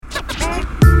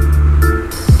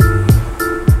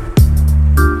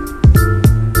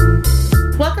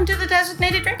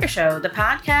Show, the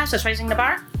podcast that's raising the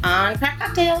bar on craft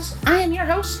cocktails. I am your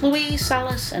host, Louise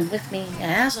Salas, and with me,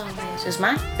 as always, is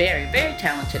my very, very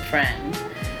talented friend.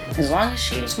 As long as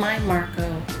she's my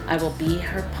Marco, I will be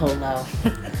her Polo.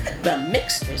 The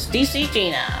Mixtress, DC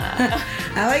Gina.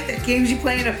 I like the games you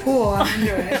play in a pool. I'm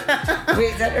into it.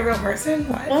 Wait, is that a real person?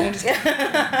 What? Well, I'm just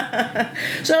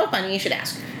kidding. So funny you should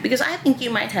ask, because I think you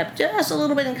might have just a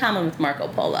little bit in common with Marco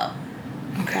Polo.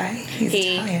 Okay, he's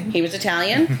Italian. He was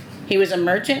Italian, he was a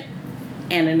merchant,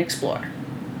 and an explorer.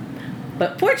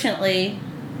 But fortunately,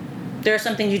 there are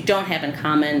some things you don't have in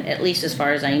common, at least as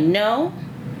far as I know.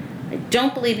 I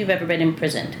don't believe you've ever been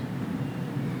imprisoned.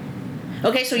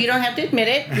 Okay, so you don't have to admit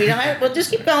it. You don't have. We'll just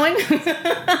keep going.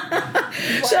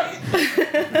 So,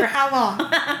 for how long?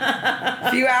 A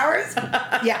few hours?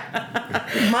 Yeah.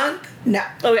 A month? No.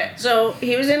 Okay, so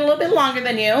he was in a little bit longer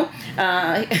than you.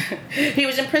 He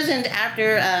was imprisoned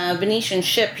after a Venetian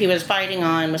ship he was fighting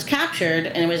on was captured,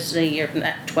 and it was the year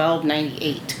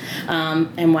 1298.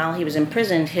 And while he was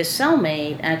imprisoned, his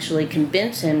cellmate actually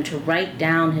convinced him to write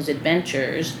down his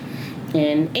adventures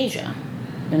in Asia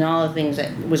and all the things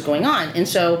that was going on. And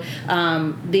so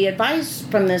the advice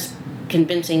from this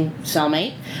convincing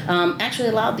cellmate actually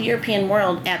allowed the European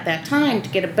world at that time to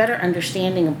get a better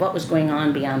understanding of what was going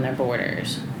on beyond their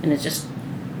borders. And it's just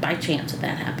by chance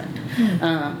that happened.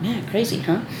 Yeah, crazy,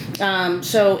 huh?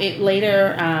 So it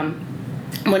later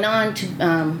went on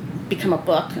to become a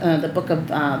book, the Book of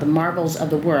the Marvels of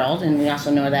the World, and we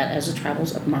also know that as the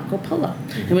Travels of Marco Polo.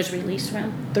 It was released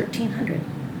around 1300,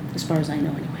 as far as I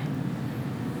know anyway.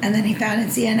 And then he founded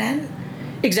CNN?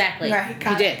 Exactly. Right,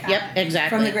 he did. Yep,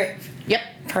 exactly. From the grave? Yep.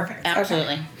 Perfect.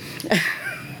 Absolutely. Okay.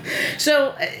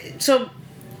 So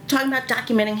talking about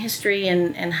documenting history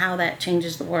and how that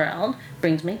changes the world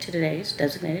brings me to today's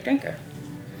designated drinker.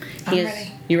 I'm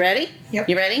ready. You ready? Yep.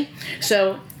 You ready?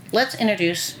 So let's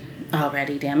introduce,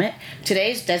 already, damn it,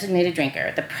 today's designated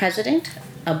drinker, the president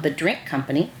of the drink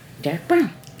company, Derek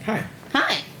Brown. Hi.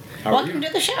 Hi. How Welcome are you?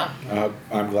 to the show.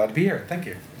 I'm glad to be here. Thank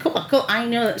you. Cool. I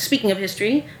know that, speaking of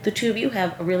history, the two of you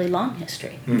have a really long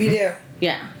history. Mm-hmm. We do.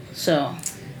 Yeah. So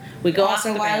we go Also,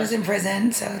 off the while I rails. was in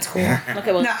prison, so it's cool.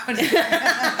 Okay, well, No. well,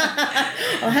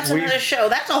 that's another show.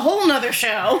 That's a whole nother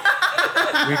show.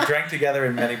 We've drank together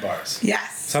in many bars.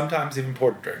 Yes. Sometimes even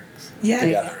poured drinks Yeah.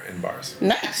 together in bars.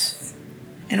 Nice.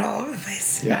 And all over the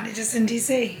place. Yeah. Not just in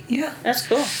DC. Yeah. That's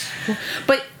cool.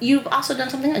 But you've also done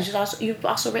something else. You've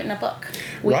also written a book.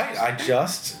 Right. I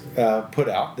just put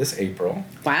out this April.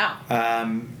 Wow. Hot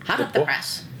off the book-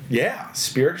 press. Yeah.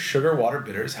 Spirit, Sugar, Water,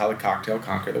 Bitters, How the Cocktail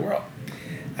Conquered the World.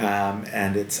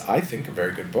 And it's, I think, a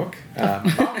very good book.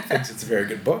 Mom thinks it's a very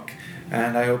good book.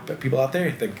 And I hope that people out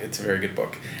there think it's a very good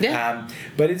book. Yeah.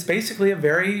 But it's basically a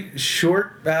very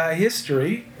short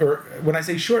history, or when I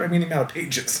say short, I mean the amount of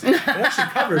pages. It actually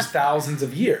covers thousands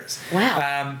of years.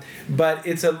 Wow. But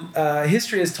it's a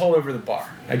history is told over the bar,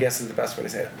 I guess is the best way to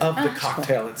say it, of the that's cool.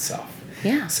 cocktail itself.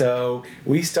 Yeah. So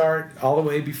we start all the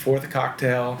way before the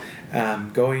cocktail,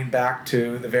 going back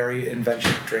to the very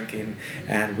invention of drinking,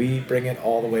 and we bring it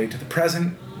all the way to the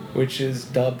present, which is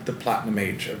dubbed the Platinum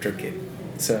Age of drinking.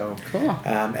 So Cool.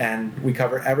 And we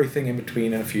cover everything in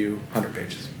between in a few hundred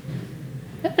pages.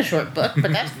 That's a short book,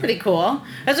 but that's pretty cool.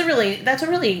 That's a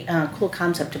really cool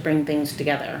concept to bring things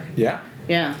together. Yeah.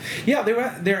 Yeah. Yeah,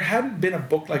 there hadn't been a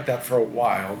book like that for a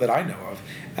while that I know of.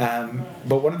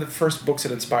 But one of the first books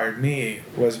that inspired me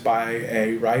was by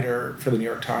a writer for the New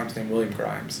York Times named William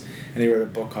Grimes. And he wrote a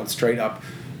book called Straight Up,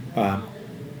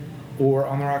 or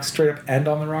On the Rocks, Straight Up and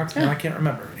On the Rocks. No, I can't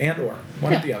remember. And or,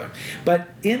 one or the other. But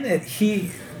in it,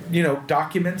 he,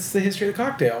 documents the history of the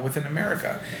cocktail within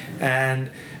America. And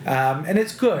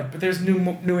it's good, but there's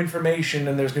new information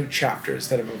and there's new chapters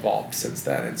that have evolved since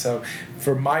then. And so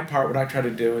for my part, what I try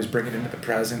to do is bring it into the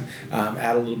present,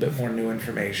 add a little bit more new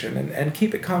information, and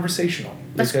keep it conversational.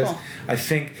 That's because cool. I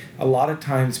think a lot of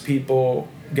times people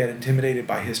get intimidated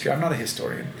by history. I'm not a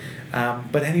historian.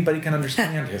 But anybody can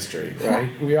understand history,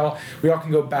 right? We all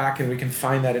can go back and we can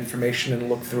find that information and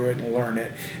look through it and learn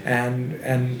it,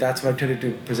 and that's what I try to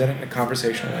do: present it in a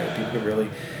conversational way that people can really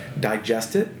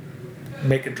digest it,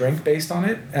 make a drink based on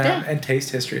it, and taste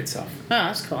history itself. Oh,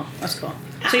 that's cool. That's cool.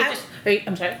 So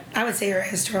I'm sorry. I would say you're a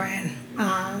historian.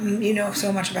 You know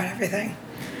so much about everything.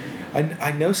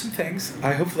 I know some things.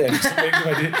 Hopefully I know some things if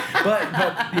I do.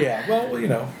 But yeah,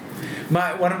 well,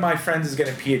 one of my friends is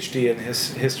getting a PhD in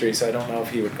history, so I don't know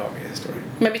if he would call me a historian.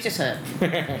 Maybe just a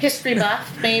history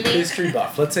buff, maybe. History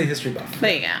buff. Let's say history buff.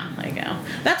 There you go.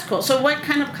 That's cool. So what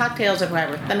kind of cocktails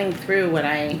are we thumbing through what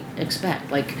I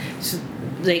expect? Like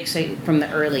say from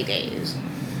the early days.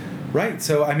 Right.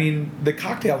 So, I mean, the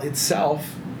cocktail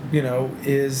itself,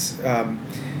 is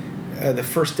the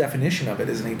first definition of it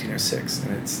is in 1806,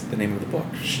 and it's the name of the book: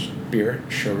 Spirit,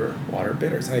 Sugar, Water,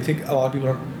 Bitters. And I think a lot of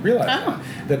people don't realize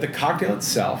that the cocktail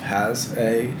itself has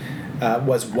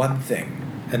was one thing.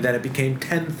 And then it became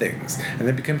 10 things, and then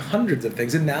it became hundreds of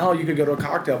things. And now you could go to a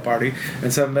cocktail party,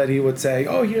 and somebody would say,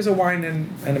 "Oh, here's a wine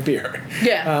and a beer."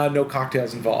 Yeah. No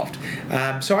cocktails involved.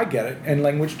 So I get it, and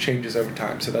language changes over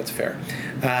time, so that's fair.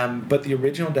 But the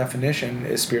original definition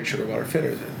is spirit, sugar, water,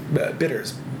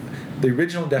 bitters. The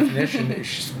original definition is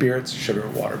spirits, sugar,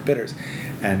 water, bitters,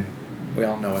 and we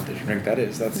all know what the drink that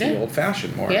is. That's the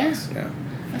old-fashioned, more or less. Yeah.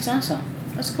 That's awesome.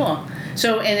 That's cool.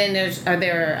 So, and then are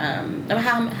there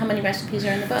how many recipes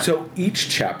are in the book? So each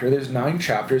chapter, there's 9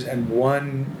 chapters and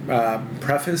one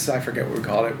preface, I forget what we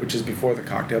call it, which is before the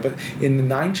cocktail. But in the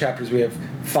 9 chapters, we have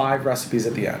 5 recipes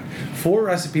at the end. 4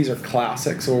 recipes are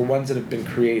classics, or ones that have been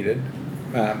created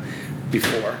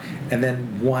before, and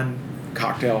then 1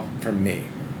 cocktail from me.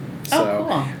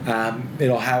 So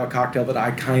it'll have a cocktail that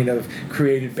I kind of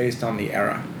created based on the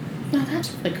era. Oh,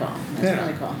 that's really cool. That's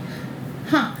really cool.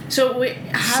 Huh. So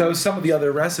so some of the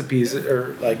other recipes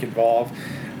are like involve,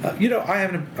 I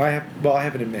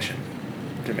have an admission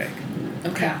to make.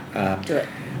 Okay. Do it.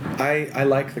 I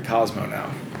like the Cosmo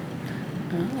now.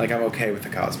 Oh. Like I'm okay with the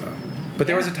Cosmo. But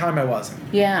there was a time I wasn't.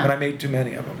 Yeah. When I made too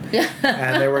many of them. Yeah.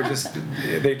 And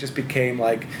they just became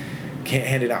like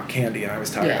handed out candy, and I was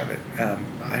tired of it.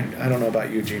 I don't know about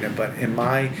you, Gina, but in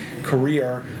my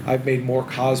career, I've made more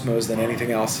Cosmos than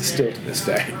anything else still to this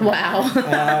day. Wow.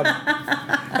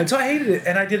 And so I hated it,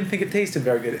 and I didn't think it tasted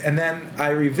very good. And then I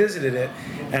revisited it,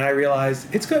 and I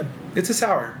realized it's good. It's a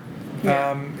sour.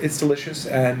 Yeah. It's delicious,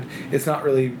 and it's not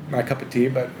really my cup of tea,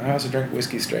 but I also drink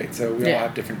whiskey straight, so we all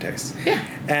have different tastes. Yeah.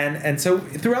 And so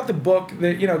throughout the book,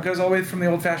 it goes all the way from the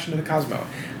old-fashioned to the Cosmo.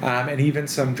 And even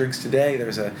some drinks today,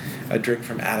 there's a drink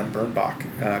from Adam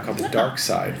Birnbach called the Dark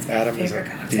Side. Adam is a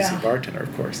DC bartender,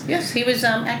 of course. Yes, he was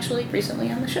actually recently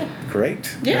on the show.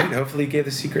 Great. Yeah. Great. Hopefully he gave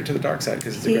the secret to the Dark Side,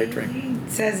 because it's a great drink. He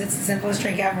says it's the simplest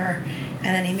drink ever.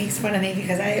 And then he makes fun of me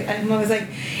because I'm always like,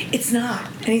 it's not.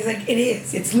 And he's like, it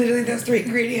is. It's literally those 3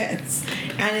 ingredients.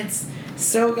 And it's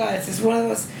so good. It's just one of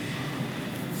those,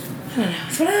 I don't know.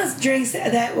 It's one of those drinks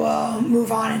that will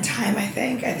move on in time, I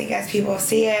think. I think as people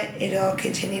see it, it'll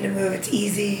continue to move. It's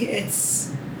easy.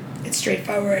 It's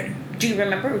straightforward. Do you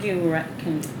remember?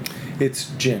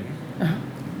 It's gin.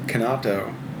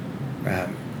 Canato.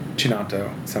 Chinato,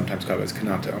 sometimes called as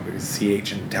Canato, because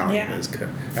CH in Italian is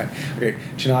right. Okay,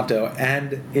 Chinato,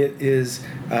 and it is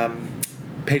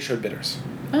Peychaud bitters.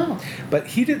 Oh. But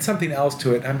he did something else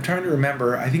to it. I'm trying to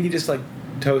remember. I think he just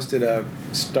toasted a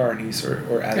star anise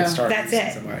or added star anise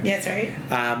in some way. Yeah, that's right.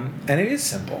 And it is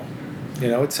simple.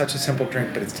 It's such a simple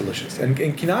drink, but it's delicious. And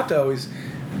Cinato is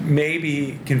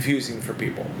maybe confusing for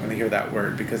people when they hear that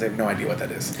word, because they have no idea what that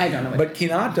is. I don't know what But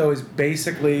Cinato is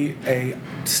basically a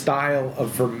style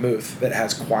of vermouth that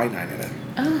has quinine in it.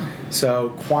 Oh. So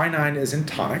quinine is in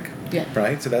tonic,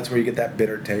 right? So that's where you get that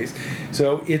bitter taste.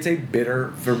 So it's a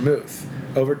bitter vermouth.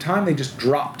 Over time, they just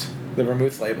dropped the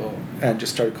vermouth label and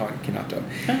just started calling it Cinato.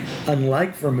 Oh.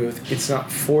 Unlike vermouth, it's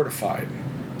not fortified.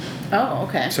 Oh,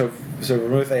 okay. So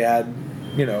vermouth, they add,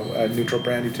 a neutral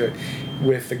brandy to it.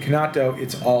 With the Cinato,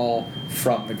 it's all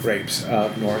from the grapes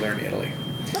of northern Italy.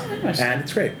 Oh, interesting. And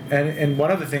it's great. And one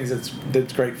of the things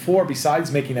that's great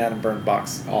besides making Adam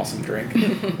Birnbach's awesome drink,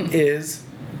 is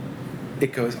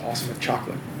it goes awesome with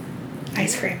chocolate.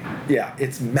 Ice cream. Yeah,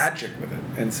 it's magic with it.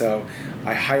 And so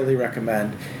I highly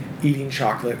recommend eating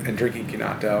chocolate and drinking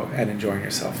Cinato and enjoying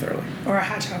yourself thoroughly. Or a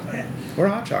hot chocolate. Or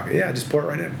a hot chocolate, yeah, just pour it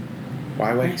right in.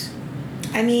 Why wait? Nice.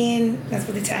 I mean, that's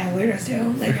what the Italian weirdos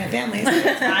do, like my family, so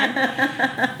that's fine.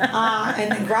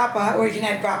 And then grappa, or you can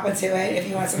add grappa to it if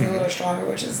you want something a little stronger,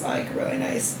 which is really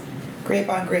nice. Grape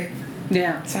on grape.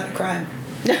 Yeah. It's not a crime.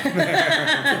 It's a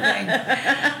thing.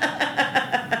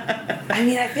 I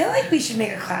mean, I feel like we should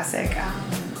make a classic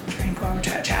drink while we're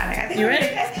chatting. I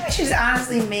think we should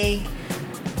honestly make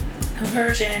a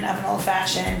version of an old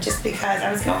fashioned, just because I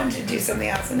was going to do something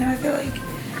else, and now I feel like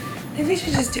maybe we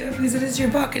should just do it because it is your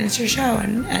book and it's your show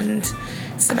and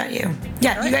it's about you.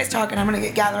 Yeah, you guys talk, and I'm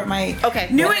gonna gather my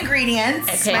new ingredients.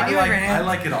 Okay. I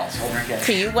like it all, so I'll drink it.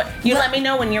 So you let me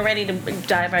know when you're ready to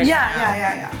dive right in.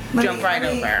 Yeah. Jump right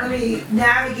over. Let me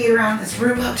navigate around this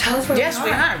room. Oh, tell us where we are. Yes,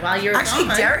 we are. While you're actually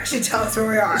gone. Derek should tell us where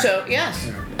we are. So yes,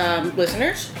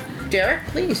 listeners, Derek,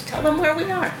 please tell them where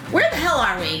we are. Where the hell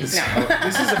are we? This No.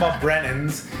 is about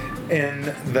Brennan's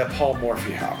in the Paul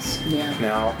Morphy house. Yeah.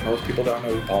 Now, most people don't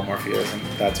know who Paul Morphy is, and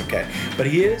that's okay. But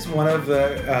he is one of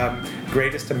the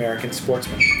greatest American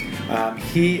sportsmen.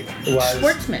 He was...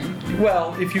 Sportsman?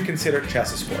 Well, if you consider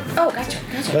chess a sport. Oh, gotcha.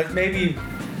 But maybe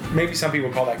maybe some people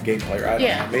call that game player. I don't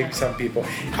Yeah. know. Maybe some people.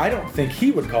 I don't think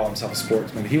he would call himself a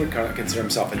sportsman. He would kind of consider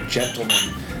himself a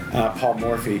gentleman, Paul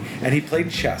Morphy. And he played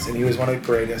chess, and he was one of the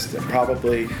greatest, and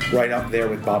probably right up there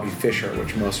with Bobby Fischer,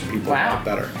 which most people Wow. know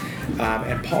better.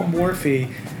 And Paul Morphy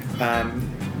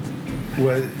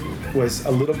was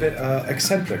a little bit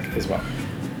eccentric as well.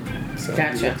 So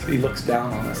Gotcha. he looks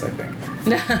down on us, I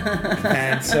think.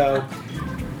 And so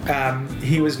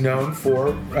he was known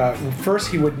for, first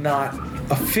he would not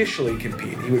officially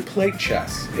compete. He would play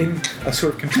chess in a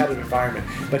sort of competitive environment,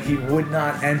 but he would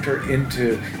not enter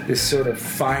into this sort of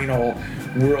final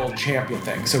world champion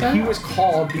thing. So he was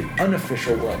called the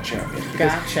unofficial world champion.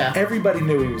 Because Gotcha. everybody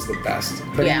knew he was the best,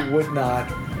 but Yeah. he would not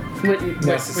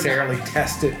necessarily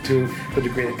test it to the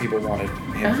degree that people wanted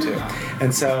him to.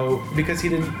 And so, because he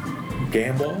didn't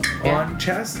gamble on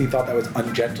chess, he thought that was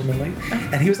ungentlemanly,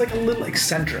 and he was like a little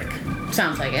eccentric.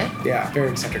 Sounds like it. Yeah, very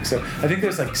eccentric. So I think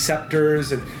there's like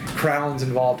scepters and crowns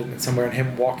involved in it somewhere, and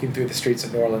him walking through the streets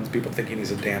of New Orleans, people thinking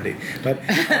he's a dandy. But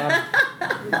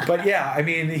but yeah, I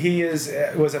mean, he was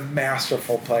a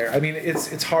masterful player. I mean,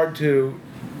 it's hard to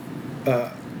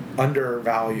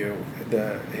undervalue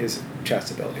his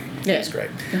chess ability. Yeah. He's great.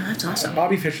 No, that's awesome.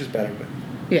 Bobby Fischer's better, but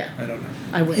Yeah. I don't know.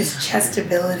 I would. His chest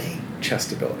ability.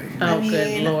 Chest ability. Oh, I mean,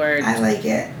 good lord. I like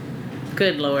it.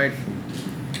 Good lord.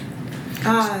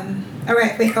 All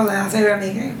right, wait, hold on. I'll tell you what I'm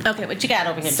making. Okay, what you got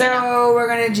over here, Gina? So we're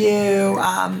gonna do.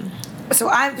 So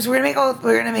we're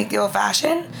gonna make the old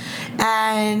fashioned,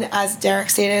 and as Derek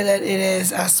stated, that it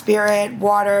is a spirit,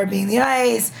 water being the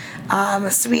ice, a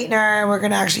sweetener. We're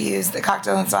gonna actually use the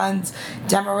Cocktail and Sons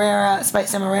Demerara,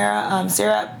 spiced Demerara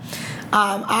syrup.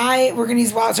 We're gonna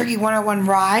use Wild Turkey 101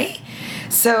 rye.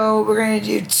 So we're gonna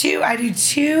do two. I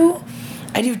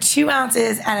do 2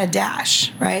 ounces and a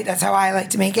dash, right? That's how I like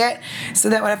to make it. So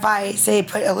that if I say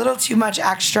put a little too much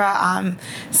extra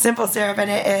simple syrup in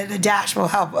it, the dash will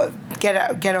help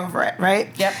get over it, right?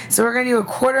 Yep. So we're gonna do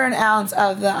 1/4 ounce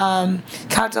of the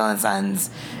Cocktail and Sons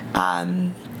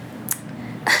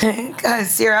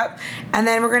syrup, and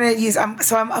then we're gonna use.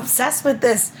 So I'm obsessed with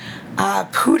this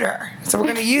pooter. So we're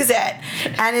gonna use it,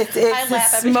 and it's I the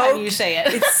laugh every time you say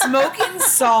it. It's smoking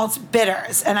salt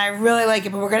bitters, and I really like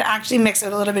it. But we're gonna actually mix it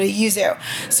with a little bit of yuzu.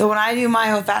 So when I do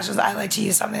my old fashions, I like to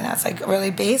use something that's like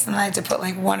really base, and I like to put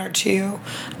like 1 or 2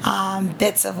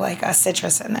 bits of like a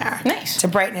citrus in there, Nice. to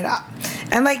brighten it up.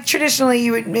 And like traditionally,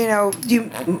 you would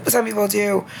some people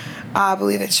do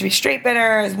believe it should be straight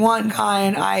bitter is one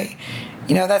kind.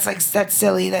 That's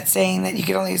silly. That's saying that you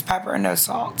can only use pepper and no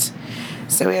salt.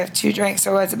 So we have 2 drinks.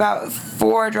 So it's about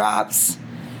 4 drops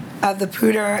of the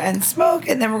pooter and smoke,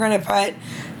 and then we're gonna put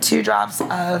 2 drops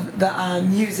of the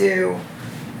yuzu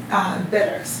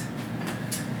bitters.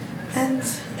 And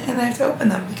I have to open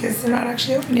them because they're not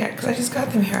actually open yet because I just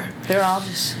got them here. They're all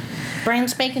just brand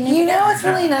spanking new. You know what's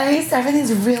really nice?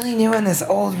 Everything's really new in this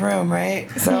old room, right?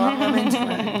 So I'm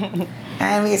into it.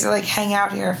 And we get to like hang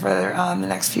out here for the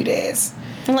next few days.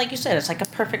 And like you said, it's like a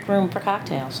perfect room for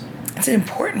cocktails. It's an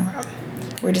important room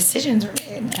where decisions are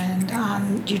made,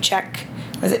 and you check.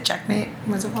 Was it checkmate?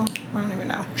 Was it called? I don't even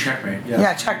know. Checkmate.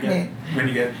 Yeah, checkmate. When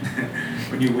you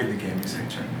win the game, you say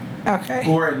checkmate. Okay.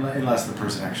 Or unless the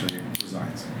person actually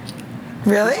resigns.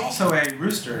 Really? There's also a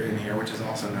rooster in here, which is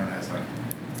also known as like.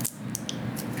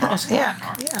 Yeah.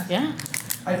 Yeah.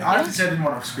 I honestly didn't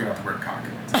want to scream out the word cock.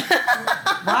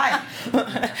 Why?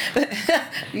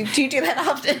 Do you do that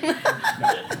often?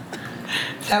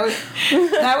 That would.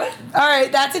 All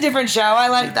right, that's a different show. I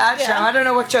like that Yeah. show. I don't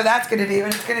know what show that's going to be,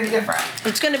 but it's going to be different.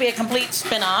 It's going to be a complete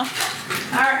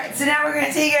spin-off. All right, so now we're going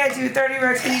to take it to 30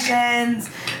 rotations.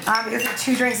 Because there are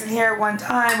 2 drinks in here at one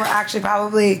time, we're actually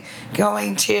probably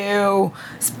going to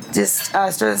just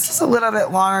stir this just a little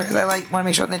bit longer because I want to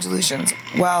make sure the dilution's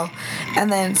well,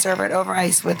 and then serve it over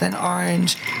ice with an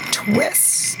orange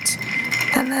twist,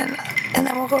 and then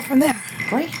we'll go from there.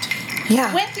 Great.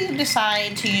 Yeah. When do you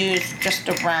decide to use just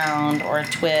a round or a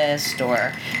twist,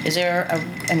 or is there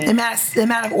The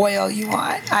amount of oil you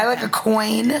want. I like a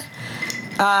coin.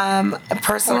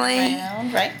 Personally,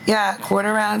 round, right? yeah,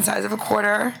 1/4 round, size of a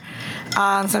quarter.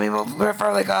 Some people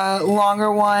prefer like a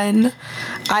longer one.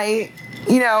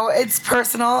 It's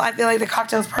personal. I feel like the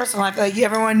cocktail's personal. I feel like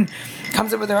everyone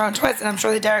comes up with their own twist, and I'm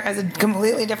sure that Derek has a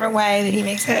completely different way that he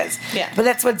makes his. Yeah. But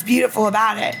that's what's beautiful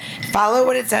about it. Follow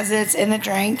what it says it's in the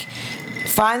drink.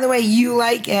 Find the way you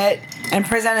like it and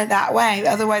present it that way.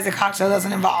 Otherwise, the cocktail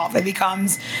doesn't evolve. It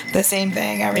becomes the same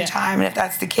thing every time. And if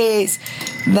that's the case,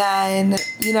 then,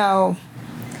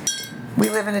 we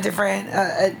live in a different...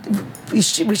 we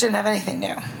shouldn't have anything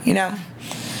new,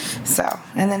 So,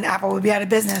 and then Apple would be out of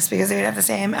business because they would have the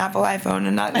same Apple iPhone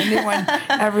and not a new one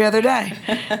every other day.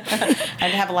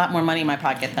 I'd have a lot more money in my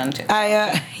pocket then too.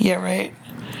 Yeah, right.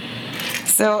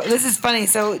 So this is funny.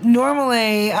 So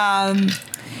normally, I'm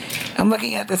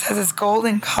looking at this, has this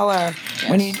golden color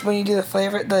when you do the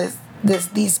flavor,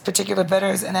 these particular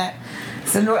bitters in it.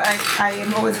 So I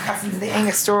am always accustomed to the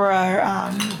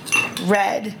Angostura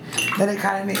red, that it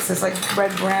kind of makes this like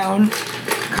red brown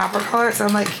copper color. So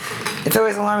I'm like, it's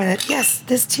always alarming that yes,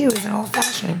 this too is an old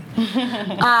fashioned.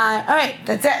 All right,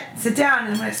 that's it. Sit down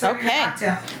and I'm gonna start your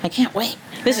cocktail. I can't wait.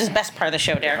 This is the best part of the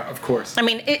show, Derek. Of course. I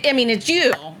mean, it's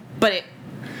you, but it.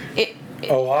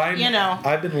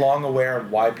 I've been long aware of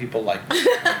why people like me.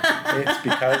 It's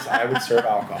because I would serve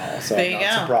alcohol, so There I'm you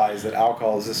not go. surprised that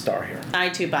alcohol is a star here. I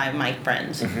too buy my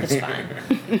friends. It's fine.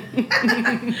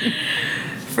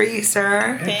 For you,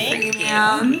 sir. Thank For you, you.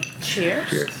 ma'am. Cheers.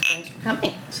 Cheers. Thanks for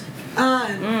coming.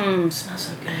 Smells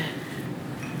so good.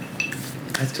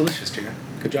 That's delicious, Gina.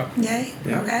 Good job. Yay?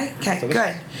 Yeah. Okay, good.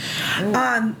 Delicious.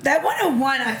 That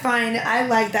 101, I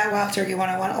like that Wild Turkey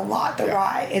 101 a lot, the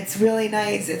rye. It's really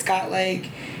nice. It's got like,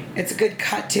 it's a good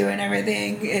cut to it and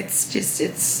everything. It's just,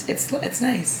 it's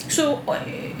nice. So,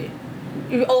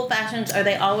 your old fashions, are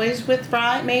they always with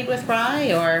rye, made with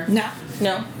rye, or? No.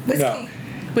 No? Whiskey. No.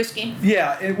 Whiskey?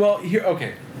 Yeah,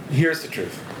 here's the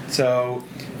truth. So,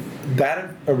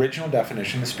 that original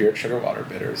definition of spirit, sugar, water,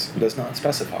 bitters does not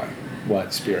specify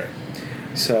what spirit.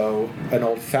 So, an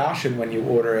old fashioned, when you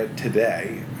order it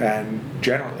today, and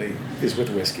generally is with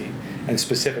whiskey, and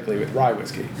specifically with rye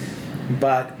whiskey.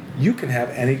 But you can have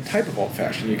any type of old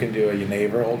fashioned. You can do a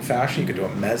Genever old fashioned, you can do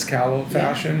a Mezcal old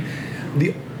fashioned.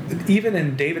 Even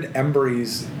in David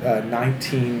Embry's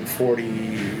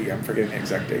 1940, I'm forgetting the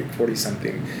exact date, 40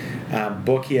 something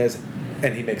book, he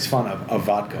makes fun of a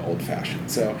vodka old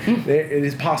fashioned. So it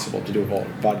is possible to do a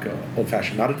vodka old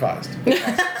fashioned, not advised.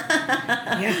 Yeah.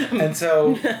 And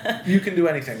so you can do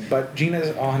anything, but Gina is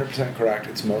 100% correct.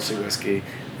 It's mostly whiskey,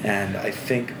 and I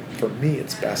think for me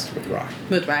it's best with rye.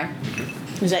 With rye.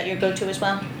 Is that your go-to as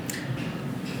well?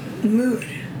 Mood.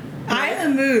 I have a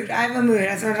mood.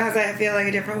 Sometimes I feel like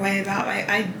a different way about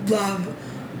I love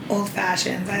old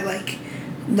fashions. I like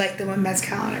them with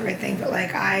mezcal and everything, but like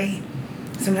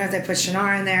sometimes I put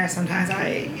Shinar in there. Sometimes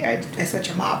I switch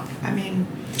them up. I mean,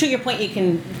 To your point, you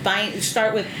can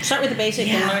start with the basic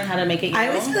and learn how to make it your I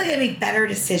always own. feel like I make better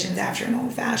decisions after an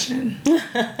old fashioned.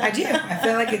 I do. I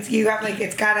feel like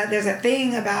there's a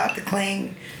thing about the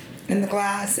cling in the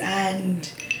glass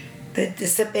and the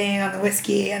sipping on the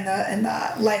whiskey and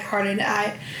the lighthearted.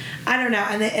 I don't know,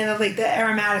 and like the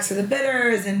aromatics of the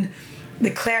bitters and the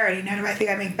clarity. Now, do I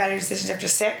think I make better decisions after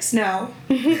 6? No.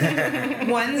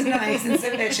 One's nice and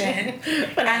sufficient,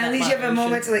 But and at least you have a moderation.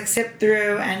 moment to like sip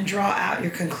through and draw out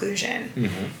your conclusion.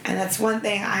 Mm-hmm. And that's one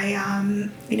thing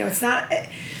it's not.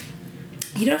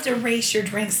 You don't have to race your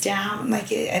drinks down.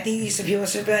 Like I think some people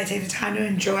should really take the time to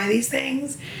enjoy these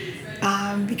things,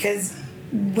 because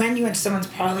when you went to someone's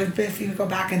parlor, if you go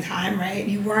back in time, right,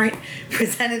 you weren't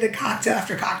presented a cocktail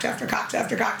after cocktail after cocktail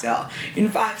after cocktail in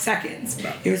 5 seconds.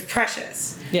 No. It was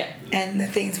precious. Yeah. And the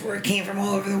things came from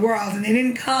all over the world, and they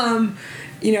didn't come,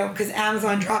 because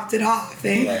Amazon dropped it off.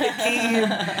 They came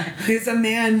because a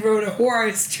man rode a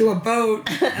horse to a boat,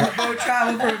 and the boat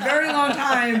traveled for a very long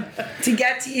time to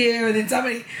get to you, and then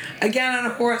somebody, again on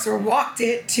a horse, or walked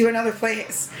it to another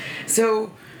place.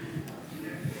 So,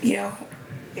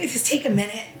 just take a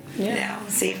minute,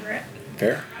 savor it.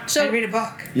 Fair. So And read a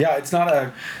book. Yeah, it's not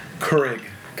a Keurig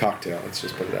cocktail. Let's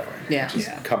just put it that way. Yeah. Just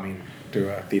Yeah. coming to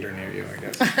a theater near you, I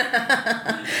guess.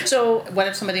 So, what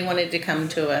if somebody wanted to come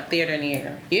to a theater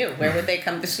near you? Where would they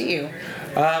come to see you?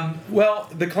 Well,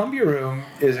 the Columbia Room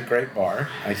is a great bar,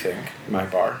 I think, my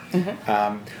bar.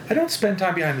 I don't spend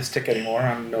time behind the stick anymore.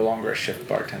 I'm no longer a shift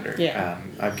bartender. Yeah.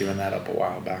 I've given that up a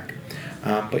while back.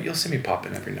 But you'll see me pop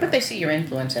in every now But and they then. see your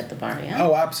influence at the bar, yeah?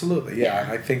 Oh, absolutely, yeah.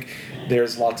 And I think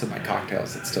there's lots of my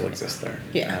cocktails that still exist there.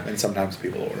 Yeah. And sometimes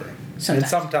people order them. Sometimes.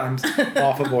 And sometimes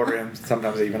off of order them,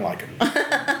 sometimes I even like them.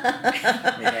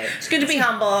 It's good to be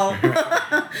humble.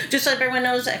 Just so everyone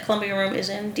knows, that Columbia Room is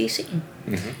in D.C.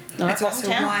 It's also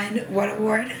won what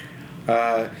award?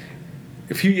 A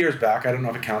few years back, I don't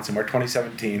know if it counts anymore,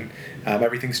 2017,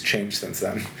 everything's changed since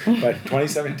then. But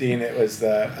 2017, it was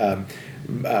the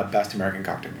Best American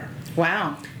Cocktail Bar.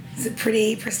 Wow. It's a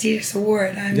pretty prestigious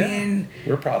award. I mean,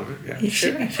 We're proud of it, yeah. you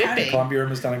should be Should proud be. of it. Columbia Room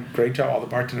has done a great job. All the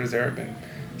bartenders there have been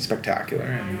spectacular,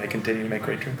 and they continue to make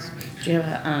great drinks. Do you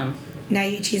have a, Now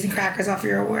you eat cheese and crackers off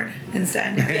your award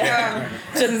instead. Yeah.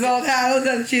 This is all that. Let's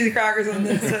have the cheese and crackers on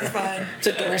this. That's fine. it's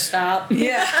a doorstop.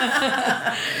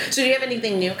 Yeah. So do you have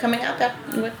anything new coming up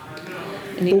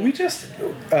Well, we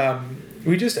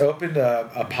just opened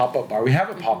a pop-up bar. We have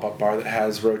a pop-up bar that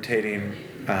has rotating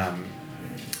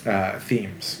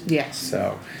themes. Yes.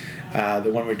 So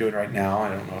the one we're doing right now, I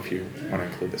don't know if you want to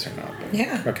include this or not. But,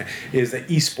 Yeah. Okay. Is the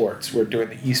esports. We're doing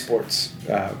the esports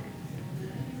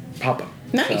pop-up.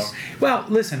 Nice. So, well,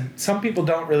 listen, some people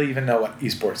don't really even know what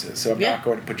esports is, so I'm Yeah. not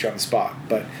going to put you on the spot.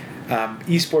 But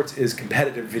esports is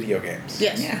competitive video games.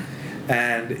 Yes. Yeah.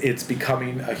 And it's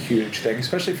becoming a huge thing,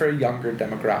 especially for a younger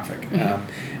demographic.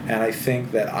 Mm-hmm. And I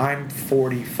think that I'm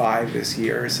 45 this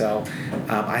year, so it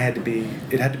had to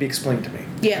be explained to me.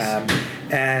 Yes.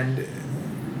 And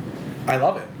I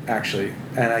love it, actually,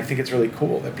 and I think it's really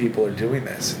cool that people are doing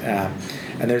this.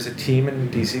 And there's a team in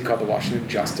DC called the Washington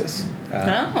Justice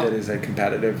that is a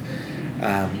competitive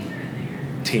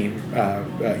team,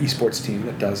 esports team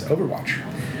that does Overwatch,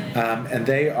 and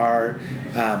they are.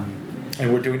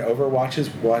 And we're doing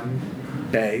Overwatches one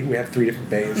bay. We have 3 different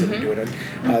bays that we're doing it.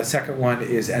 The second one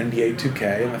is NBA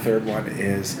 2K, and the third one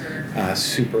is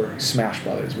Super Smash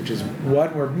Brothers, which is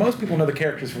one where most people know the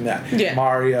characters from that. Yeah.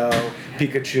 Mario,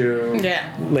 Pikachu,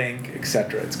 Yeah. Link,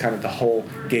 etc. It's kind of the whole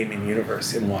gaming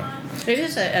universe in one. It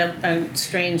is a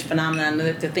strange phenomenon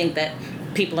to think that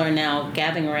people are now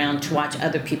gathering around to watch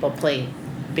other people play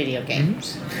video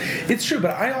games. It's true,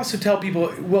 but I also tell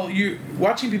people, well,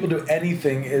 watching people do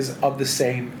anything is of the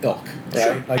same ilk, right?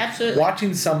 Sure, Like absolutely.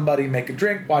 watching somebody make a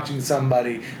drink, watching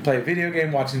somebody play a video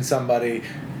game, watching somebody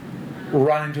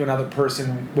run into another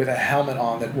person with a helmet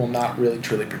on that will not really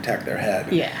truly protect their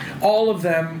head. Yeah. All of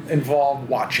them involve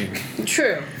watching.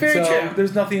 True. Very so true.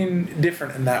 there's nothing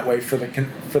different in that way for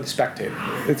the spectator.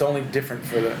 It's only different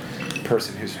for the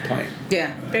person who's playing.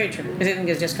 Yeah, very true. I think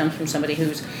it just comes from somebody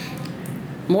who's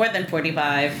more than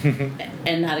 45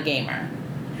 and not a gamer.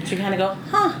 So you kind of go,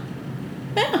 huh?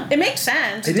 Yeah, it makes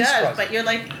sense. It It is does, surprising. but you're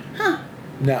like, huh?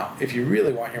 Now, if you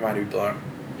really want your mind to be blown,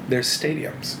 there's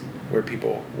stadiums where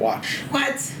people watch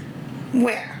What?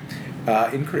 Where?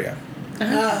 in Korea.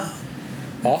 Oh.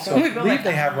 Also, We I go believe like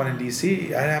they that. have one in DC.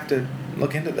 I'd have to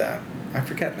look into that. I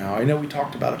forget now. I know we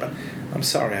talked about it, but I'm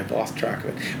sorry, I've lost track of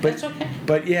it. But, That's okay.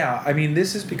 But yeah, I mean,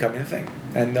 this is becoming a thing,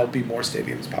 and there'll be more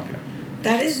stadiums popping up.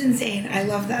 That is insane. I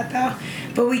love that though.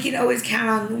 But we can always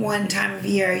count on one time of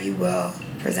year you will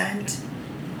present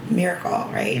Miracle,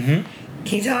 right? Mm-hmm.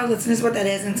 Can you tell our listeners what that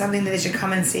is and something that they should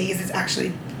come and see because it's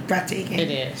actually breathtaking? It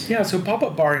is. Yeah, so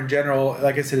pop-up bar in general,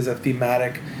 like I said, is a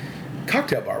thematic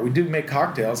cocktail bar. We do make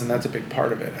cocktails, and that's a big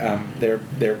part of it. They're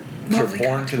sort of Lovely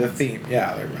born to the cocktails. theme.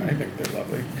 Yeah, I think they're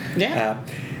lovely. Yeah.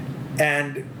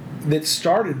 And it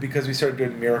started because we started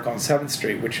doing Miracle on 7th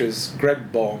Street, which is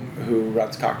Greg Bohm, who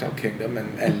runs Cocktail Kingdom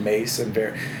and Mace and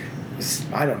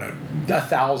I don't know,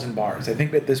 1,000 bars. I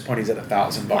think at this point he's at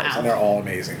 1,000 bars, Wow. and they're all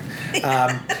amazing.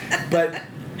 But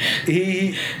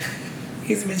he's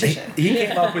He's a magician. he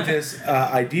came up with this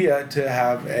idea to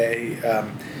have a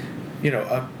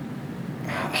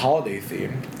holiday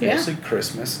themed, Yeah. mostly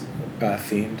Christmas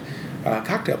themed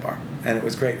cocktail bar, and it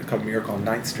was great. It was called Miracle on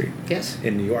 9th Street Yes.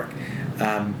 in New York.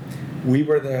 We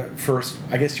were the first,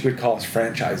 I guess you would call us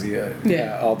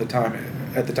franchisee all the time.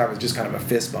 At the time, it was just kind of a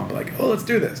fist bump, like, oh, let's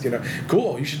do this,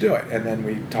 cool, you should do it. And then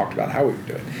we talked about how we would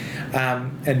do it.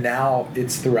 And now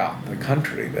it's throughout the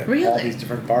country that all Really? these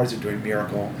different bars are doing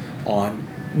Miracle on,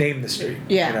 name the street.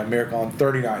 Yeah. Miracle on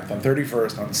 39th, on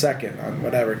 31st, on 2nd, on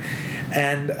whatever.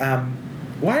 And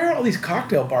why are all these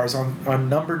cocktail bars on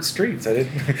numbered streets? I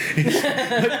didn't.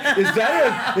 Is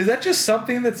that just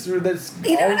something that's You know,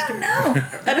 I always don't know.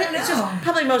 I mean, it's just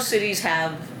probably most cities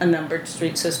have a numbered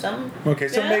street system. okay?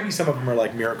 So Yeah. maybe some of them are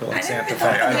like Miracle in I Santa never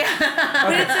Fe. thought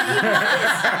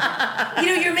But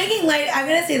it's you're making light. I'm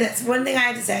gonna say this. One thing I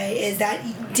have to say is that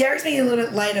Derek's making a little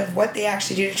bit light of what they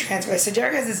actually do to transfer. So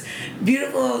Derek has this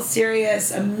beautiful, serious,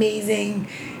 amazing,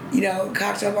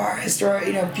 cocktail bar, historic,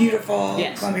 beautiful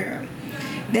Yes. Columbia Room.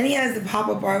 Then he has the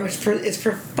pop-up bar, which is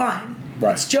for fun.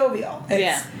 Right. It's jovial. It's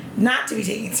Yeah. not to be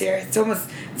taken serious.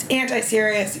 It's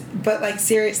anti-serious, but like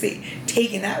seriously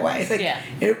taken that way. It's like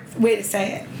a way to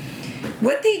say it.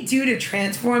 What they do to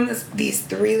transform these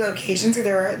 3 locations,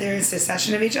 they're in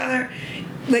succession of each other,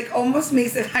 like almost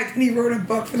makes the fact that he wrote a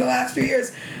book for the last few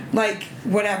years, like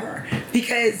whatever,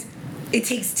 because it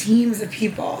takes teams of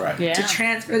people Right. Yeah. to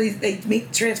transfer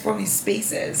transform these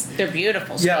spaces. They're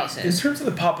beautiful Yeah, in spaces. terms of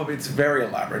the pop-up, it's very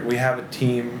elaborate. We have a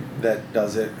team that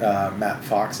does it. Matt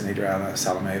Fox and Adriana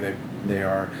Salome. They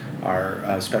are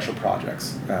our special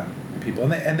projects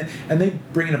people, and they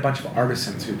bring in a bunch of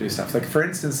artisans who do stuff. Like for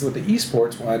instance, with the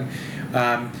esports one,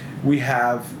 we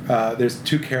have there's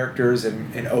 2 characters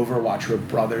in Overwatch who are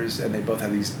brothers, and they both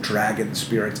have these dragon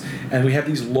spirits, and we have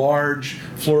these large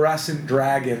fluorescent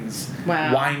dragons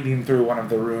Wow. winding through one of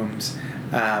the rooms.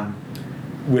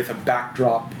 with a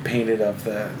backdrop painted of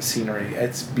the scenery.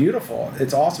 It's beautiful.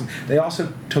 It's awesome. They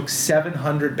also took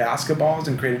 700 basketballs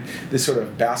and created this sort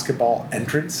of basketball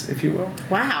entrance, if you will.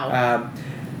 Wow.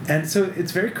 And so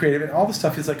it's very creative, and all the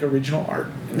stuff is like original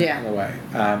art in a way.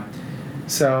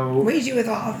 So What do you do with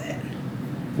all of it?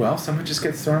 well, some of it just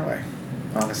gets thrown away,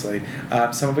 honestly.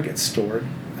 Some of it gets stored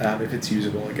if it's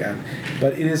usable again.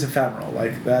 But it is ephemeral.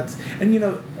 Like that's, and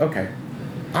okay.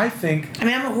 I think. I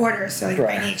mean, I'm a hoarder, so like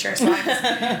by nature, so I just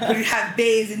would have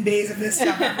bays and bays of this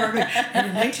stuff. And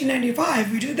in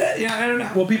 1995, we did that. I don't know.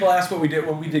 Well, people ask what we did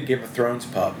when we did Game of Thrones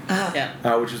pub,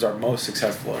 Yeah. which was our most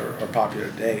successful or popular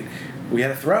to date. We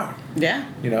had a throne. Yeah.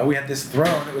 We had this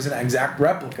throne. It was an exact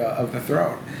replica of the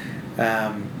throne,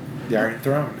 the Iron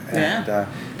Throne. And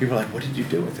people are like, "What did you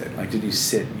do with it? Like, did you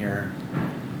sit in your,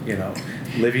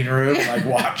 living room, like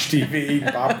watch TV, eat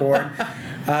popcorn?"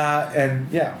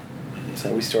 And yeah.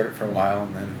 So we stored it for a while,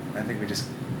 and then I think we just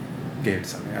gave it to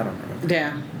somebody. I don't remember.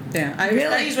 Yeah. Yeah. I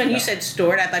Really? was when you said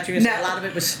stored, I thought you were going to say a lot of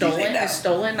it was stolen. No. It's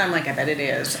stolen. I'm like, I bet it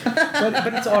is.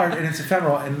 but it's art, and it's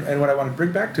ephemeral, and what I want to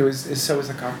bring back to is so is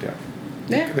the cocktail.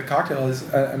 Yeah. The cocktail is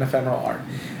an ephemeral art,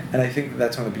 and I think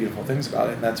that's one of the beautiful things about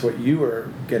it, and that's what you were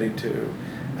getting to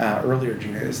earlier,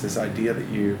 Gina, is this idea that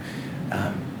you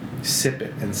sip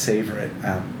it and savor it,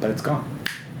 but it's gone.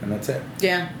 And that's it.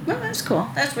 Yeah. Well, that's cool.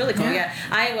 That's really cool. Yeah.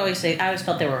 I always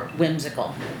felt they were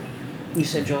whimsical. You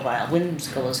said jovial.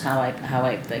 Whimsical is how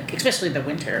I think, especially the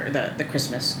winter, the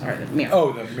Christmas or the Miro.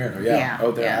 Oh, the Miro, yeah. Yeah, Oh,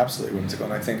 they're yeah. absolutely whimsical,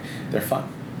 and I think they're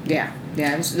fun. Yeah.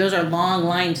 Yeah. Those are long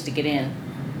lines to get in.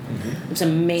 Mm-hmm. It's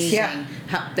amazing Yeah.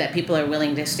 how that people are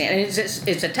willing to stand. And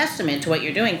it's a testament to what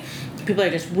you're doing. People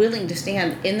are just willing to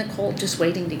stand in the cold, just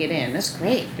waiting to get in. That's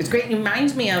great. It's great. It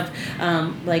reminds me of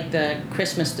like the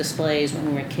Christmas displays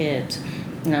when we were kids.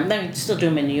 They still do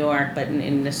them in New York, but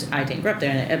in this, I didn't grow up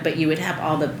there. But you would have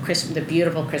all the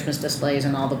beautiful Christmas displays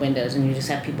in all the windows, and you just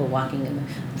have people walking, and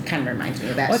it kind of reminds me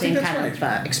of that Well, I same think that's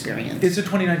kind of experience. It's a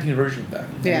 2019 version of that.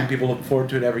 Yeah. And people look forward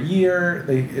to it every year.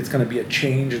 It's going to be a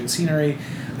change in scenery.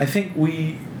 I think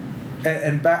bringing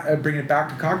it back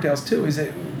to cocktails too, is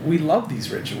that we love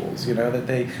these rituals, that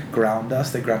they ground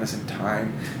us in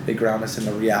time, they ground us in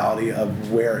the reality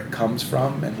of where it comes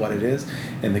from and what it is.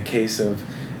 In the case of,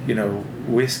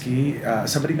 whiskey,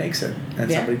 somebody makes it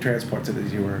and somebody transports it,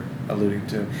 as you were alluding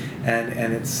to.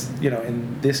 And it's,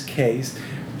 in this case,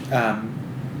 it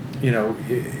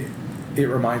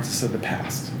reminds us of the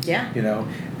past. Yeah.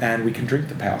 And we can drink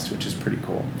the past, which is pretty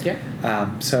cool. Yeah.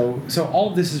 So all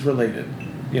of this is related,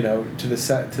 to this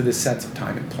sense of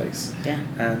time and place. Yeah.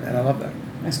 And I love that.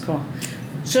 That's cool.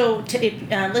 So,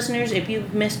 listeners, if you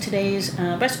missed today's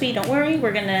recipe, don't worry.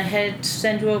 We're gonna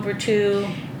send you over to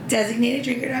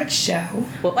DesignatedDrinker.show.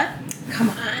 what? Come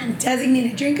on,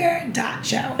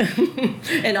 DesignatedDrinker.show.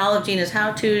 And all of Gina's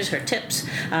how-tos, her tips,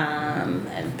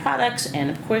 and products, and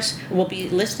of course will be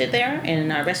listed there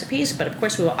in our recipes. But of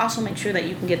course, we will also make sure that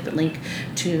you can get the link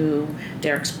to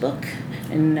Derek's book,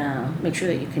 and make sure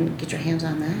that you can get your hands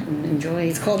on that and enjoy.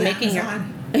 It's called making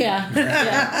Amazon. Yeah.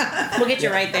 We'll get you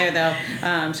right there though,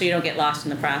 so you don't get lost in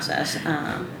the process.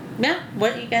 Yeah.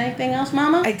 What, you got anything else,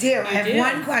 Mama? I do. I have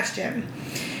one question.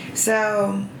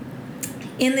 So,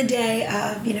 in the day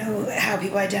of, how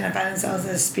people identify themselves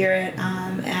as spirit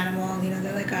animal,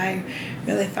 they're like, I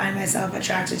really find myself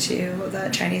attracted to the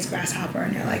Chinese grasshopper,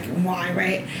 and you're like, why,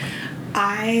 right?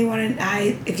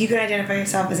 If you could identify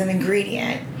yourself as an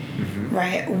ingredient,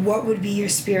 right, what would be your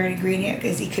spirit ingredient?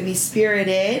 Because it could be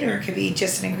spirited, or it could be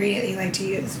just an ingredient that you like to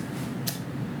use.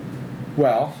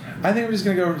 Well, I think I'm just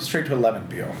going to go straight to a lemon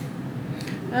peel.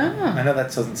 Oh. I know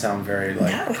that doesn't sound very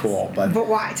cool, but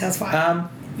why? Tell us why.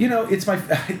 It's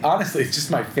honestly, it's just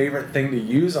my favorite thing to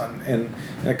use in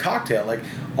a cocktail. Like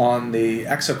on the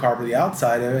exocarb or the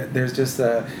outside of it, there's just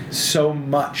so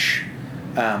much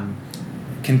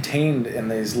contained in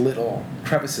these little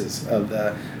crevices of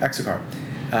the exocarb,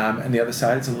 and the other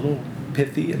side it's a little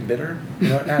pithy and bitter.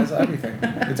 It has everything.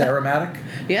 It's aromatic.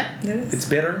 Yeah. It is. It's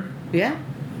bitter. Yeah.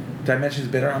 Did I mention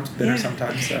it's bitter? I'm bitter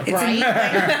sometimes. So. It's a mood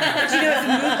lightener. But it's a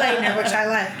mood lightener, which I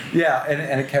like. Yeah,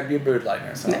 and it can be a mood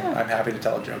lightener, so Yeah. I'm happy to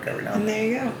tell a joke every now and And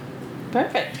then. there you go.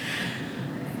 Perfect.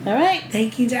 All right.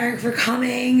 Thank you, Derek, for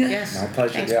coming. Yes. My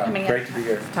pleasure. Thanks Yeah, for coming great in. to be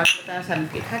here. Talk with us, having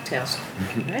good cocktails.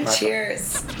 All right.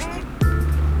 Cheers.